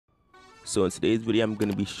So in today's video, I'm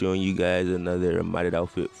going to be showing you guys another modded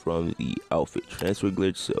outfit from the outfit transfer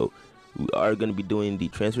glitch. So we are going to be doing the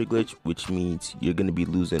transfer glitch, which means you're going to be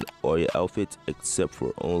losing all your outfits except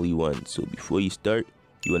for only one. So before you start,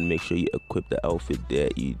 you want to make sure you equip the outfit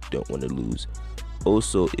that you don't want to lose.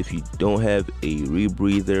 Also, if you don't have a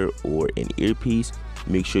rebreather or an earpiece,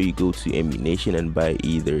 make sure you go to ammunition and buy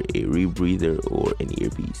either a rebreather or an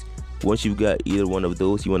earpiece. Once you've got either one of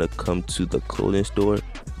those, you want to come to the clothing store.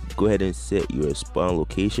 Go ahead and set your spawn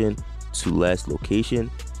location to last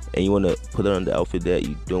location, and you want to put it on the outfit that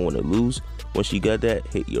you don't want to lose. Once you got that,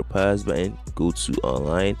 hit your pause button, go to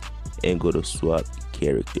online, and go to swap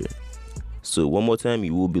character. So one more time,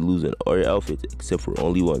 you will be losing all your outfits except for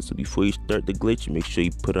only one. So before you start the glitch, make sure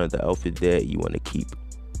you put on the outfit that you want to keep.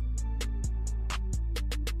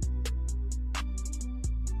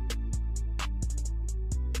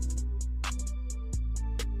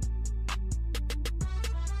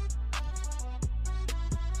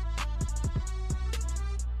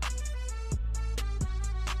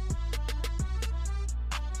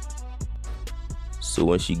 So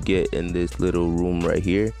once you get in this little room right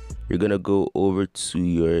here, you're gonna go over to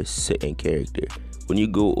your second character. When you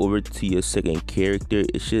go over to your second character,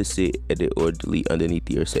 it should say edit or delete underneath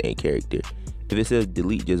your second character. If it says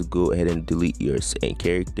delete, just go ahead and delete your second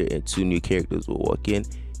character, and two new characters will walk in,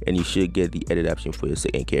 and you should get the edit option for your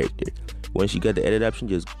second character. Once you got the edit option,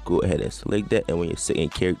 just go ahead and select that, and when your second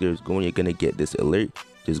character is going, you're gonna get this alert.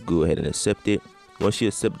 Just go ahead and accept it. Once you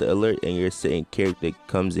accept the alert and your second character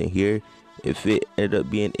comes in here, if it ended up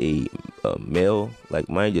being a male like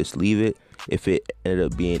mine, just leave it. If it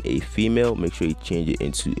ended up being a female, make sure you change it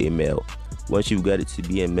into a male. Once you've got it to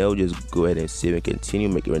be a male, just go ahead and save and continue,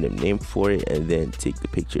 make a random name for it, and then take the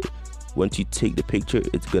picture. Once you take the picture,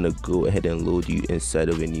 it's gonna go ahead and load you inside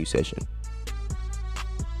of a new session.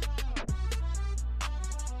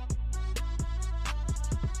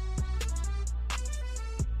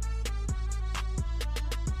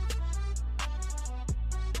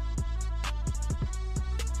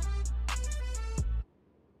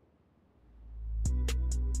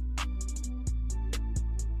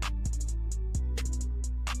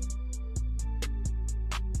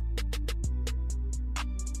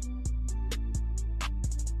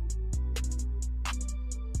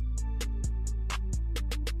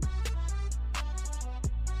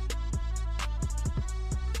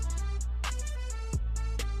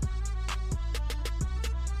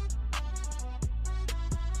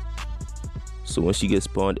 So once you get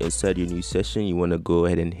spawned inside your new session, you want to go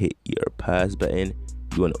ahead and hit your pause button.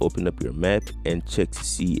 You want to open up your map and check to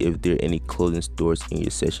see if there are any clothing stores in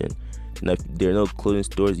your session. Now, if there are no clothing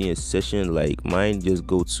stores in your session like mine, just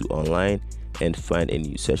go to online and find a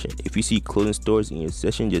new session. If you see clothing stores in your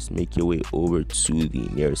session, just make your way over to the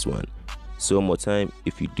nearest one. So one more time,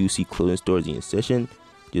 if you do see clothing stores in your session,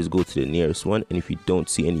 just go to the nearest one. And if you don't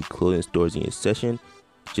see any clothing stores in your session,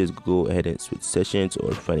 just go ahead and switch sessions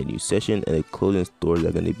or find a new session, and the clothing stores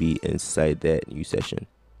are going to be inside that new session.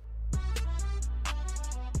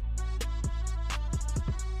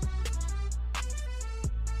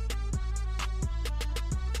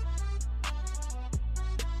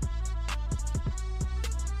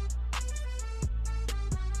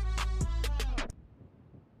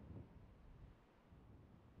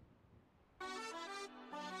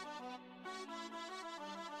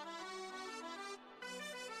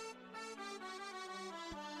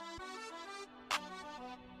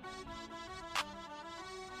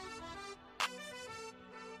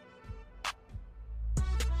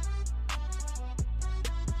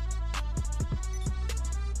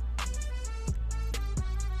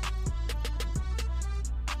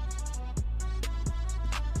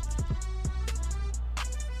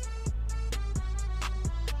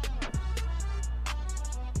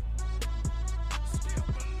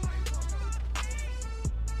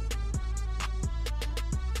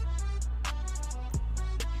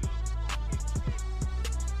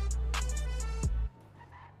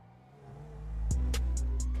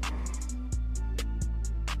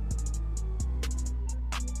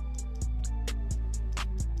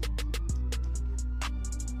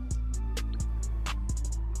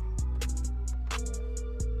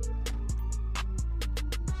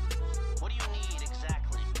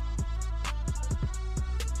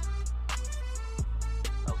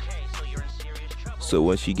 So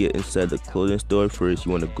once you get inside the clothing store, first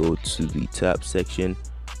you want to go to the top section,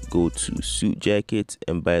 go to suit jackets,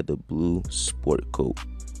 and buy the blue sport coat,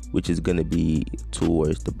 which is going to be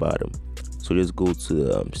towards the bottom. So just go to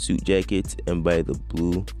the suit jackets and buy the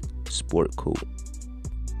blue sport coat.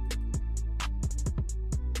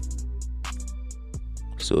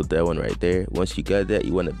 So that one right there. Once you got that,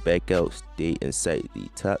 you want to back out, stay inside the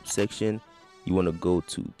top section. You want to go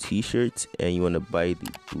to t-shirts and you want to buy the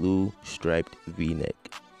blue striped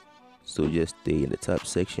v-neck. So just stay in the top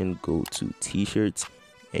section, go to t-shirts,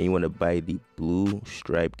 and you want to buy the blue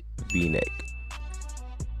striped v-neck.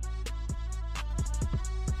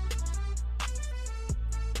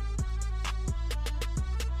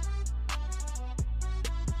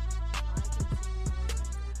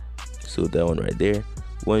 So that one right there.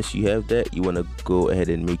 Once you have that, you want to go ahead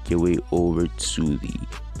and make your way over to the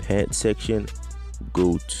pants section.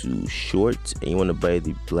 Go to shorts and you want to buy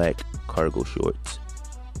the black cargo shorts.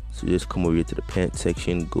 So just come over here to the pants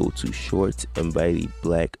section, go to shorts and buy the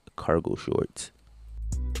black cargo shorts.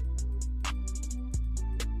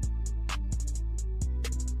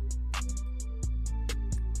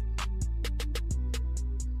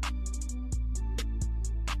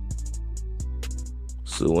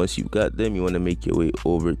 So once you've got them, you want to make your way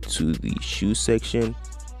over to the shoe section.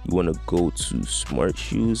 You want to go to smart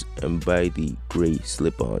shoes and buy the gray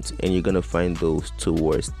slip-ons, and you're going to find those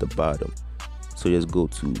towards the bottom. So just go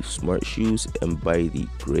to smart shoes and buy the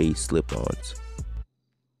gray slip-ons.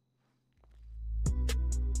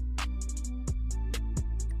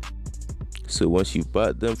 So once you've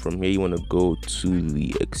bought them, from here you want to go to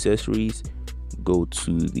the accessories, go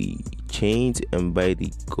to the chains and buy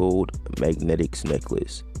the gold magnetics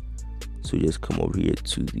necklace. So just come over here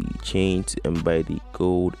to the chains and buy the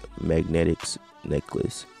gold magnetics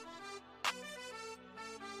necklace.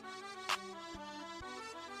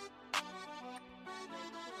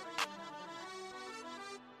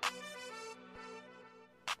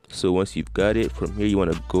 So once you've got it, from here you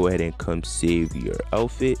want to go ahead and come save your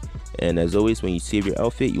outfit. And as always, when you save your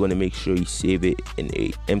outfit, you want to make sure you save it in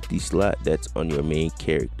a empty slot that's on your main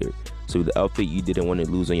character. So the outfit you didn't want to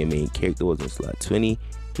lose on your main character was in slot 20, you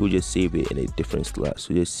would just save it in a different slot.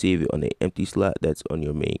 So just save it on an empty slot that's on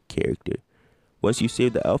your main character. Once you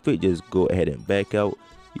save the outfit, just go ahead and back out.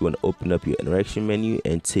 You want to open up your interaction menu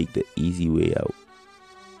and take the easy way out.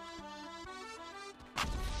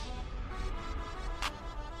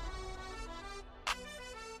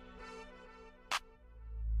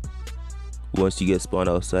 Once you get spawned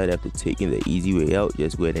outside after taking the easy way out,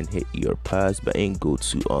 just go ahead and hit your pause button, go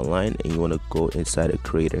to online, and you want to go inside a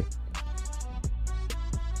creator.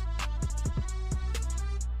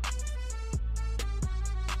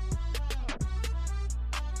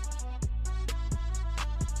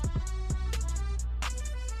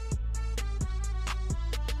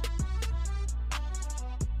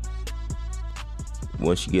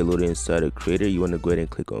 Once you get loaded inside a creator, you want to go ahead and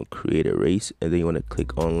click on create a race, and then you want to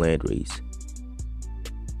click on land race.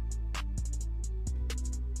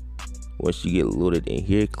 Once you get loaded in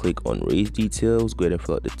here, click on race details, go ahead and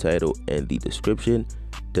fill out the title and the description.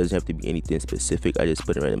 Doesn't have to be anything specific, I just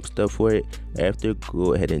put in random stuff for it. After,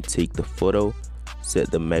 go ahead and take the photo,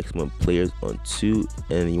 set the maximum players on 2,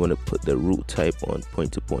 and you want to put the route type on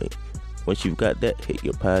point to point. Once you've got that, hit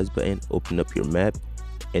your pause button, open up your map,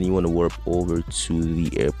 and you want to warp over to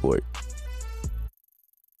the airport.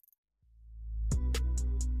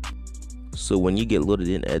 So when you get loaded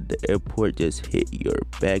in at the airport, just hit your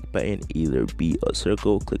back button, either be a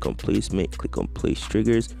circle, click on placement, click on place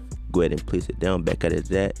triggers, go ahead and place it down. Back out of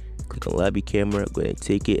that, click on lobby camera, go ahead and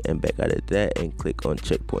take it, and back out of that and click on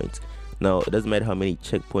checkpoints. Now it doesn't matter how many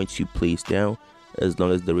checkpoints you place down, as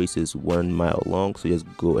long as the race is 1 mile long. So just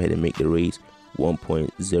go ahead and make the race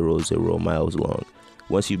 1.00 miles long.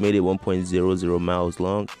 Once you've made it 1.00 miles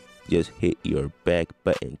long, just hit your back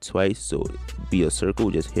button twice. So be a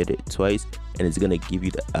circle, just hit it twice, and it's gonna give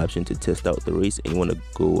you the option to test out the race, and you want to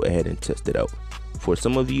go ahead and test it out. For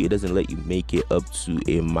some of you, it doesn't let you make it up to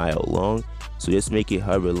a mile long, so just make it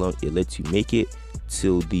however long it lets you make it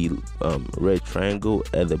till the red triangle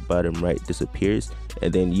at the bottom right disappears,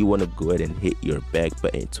 and then you want to go ahead and hit your back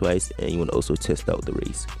button twice, and you want to also test out the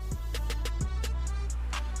race.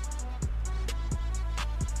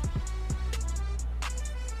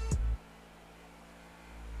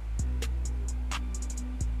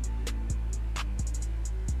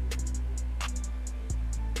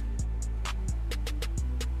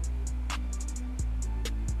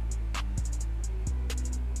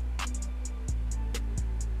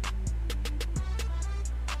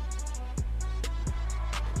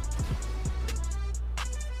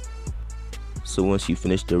 So once you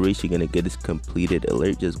finish the race, you're gonna get this completed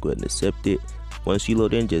alert. Just go ahead and accept it. Once you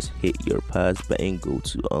load in, just hit your pause button, go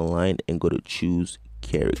to online, and go to choose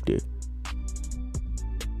character.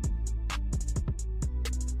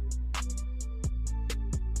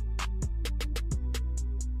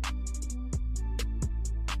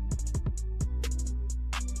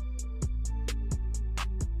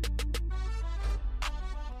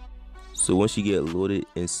 So once you get loaded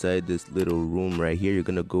inside this little room right here, you're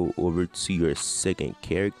gonna go over to your second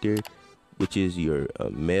character, which is your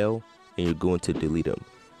male, and you're going to delete them.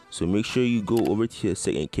 So make sure you go over to your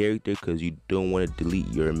second character because you don't want to delete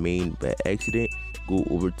your main by accident. Go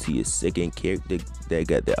over to your second character that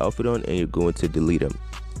got the outfit on, and you're going to delete them.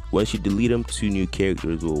 Once you delete them, 2 new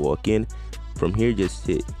characters will walk in. From here, just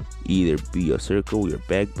hit either B or circle your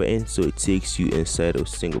back button so it takes you inside of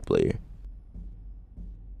single player.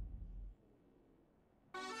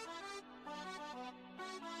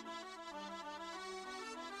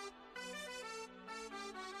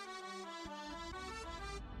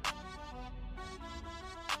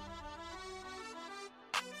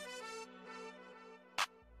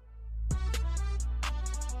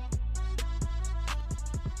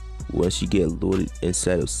 Once you get loaded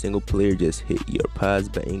inside of single player, just hit your pause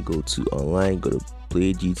button, go to online, go to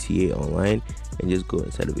play GTA online, and just go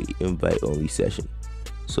inside of a invite only session.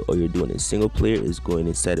 So all you're doing in single player is going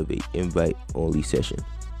inside of a invite only session.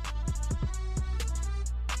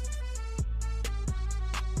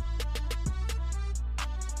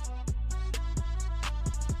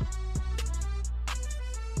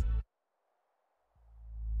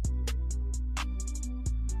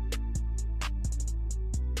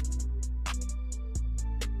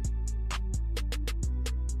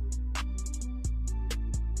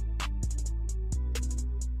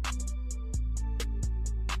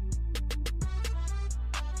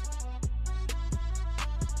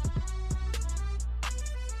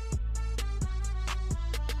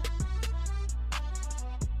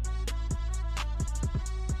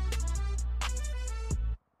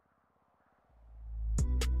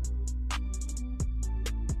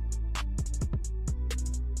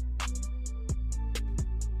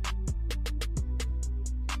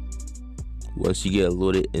 Once you get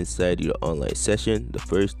loaded inside your online session, the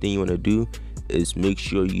first thing you want to do is make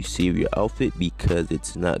sure you save your outfit because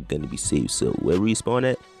it's not going to be saved. So wherever you spawn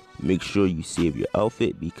at, make sure you save your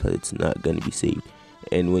outfit because it's not going to be saved.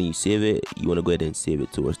 And when you save it, you want to go ahead and save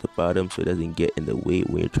it towards the bottom so it doesn't get in the way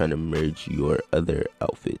when you're trying to merge your other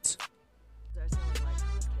outfits.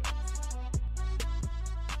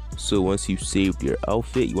 So once you've saved your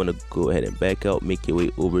outfit, you want to go ahead and back out, make your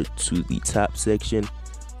way over to the top section,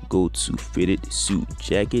 go to fitted suit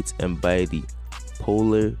jackets, and buy the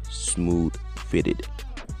polar smooth fitted.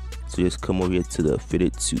 So just come over here to the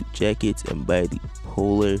fitted suit jackets and buy the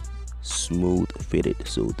polar smooth fitted.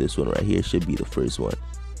 So this one right here should be the first one.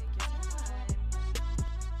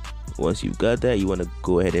 Once you've got that, you want to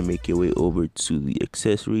go ahead and make your way over to the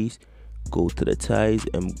accessories, go to the ties,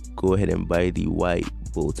 and go ahead and buy the white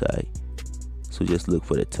bow tie. So just look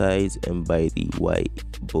for the ties and buy the white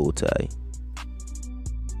bow tie.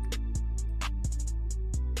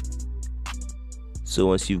 So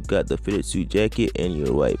once you've got the fitted suit jacket and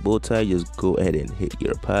your white bow tie, just go ahead and hit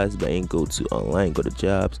your pause button, go to online, go to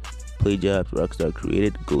jobs, play jobs, Rockstar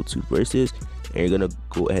created, go to versus, and you're gonna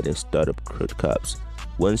go ahead and start up Crooked Cops.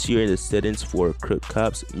 Once you're in the settings for Crooked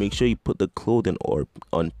Cops, make sure you put the clothing or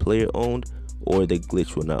on player owned or the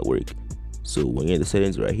glitch will not work. So when you're in the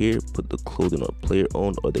settings right here, put the clothing on player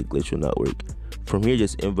owned or the glitch will not work. From here,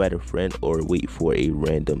 just invite a friend or wait for a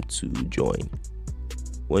random to join.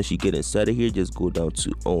 Once you get inside of here, just go down to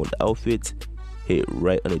owned outfits, hit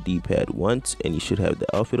right on the D-pad once, and you should have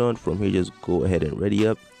the outfit on. From here, just go ahead and ready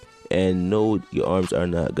up, and know your arms are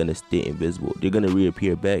not gonna stay invisible. They're gonna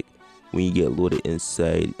reappear back when you get loaded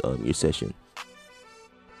inside your session.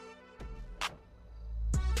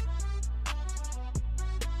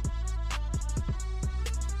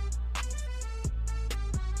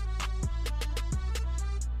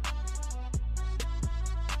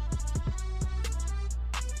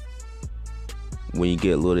 When you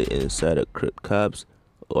get loaded inside of Crooked Cops,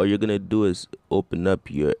 all you're gonna do is open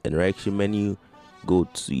up your interaction menu, go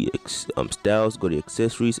to styles, go to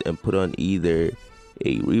accessories, and put on either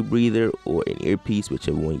a rebreather or an earpiece,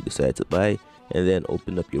 whichever one you decide to buy, and then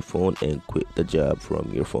open up your phone and quit the job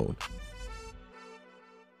from your phone.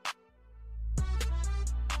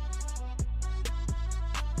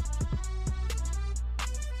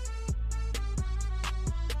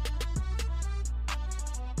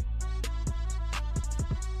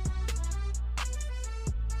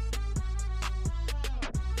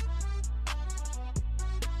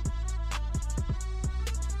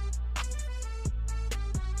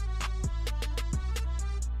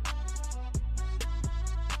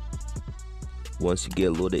 Once you get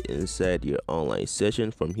loaded inside your online session,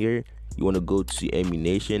 from here you want to go to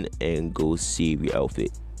ammunition and go save your outfit.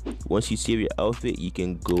 Once you save your outfit, you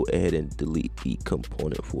can go ahead and delete the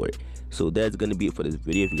component for it. So that's gonna be it for this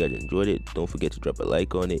video. If you guys enjoyed it, don't forget to drop a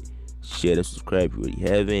like on it, share and subscribe if you already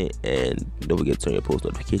haven't, and don't forget to turn your post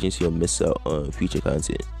notifications so you don't miss out on future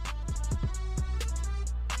content.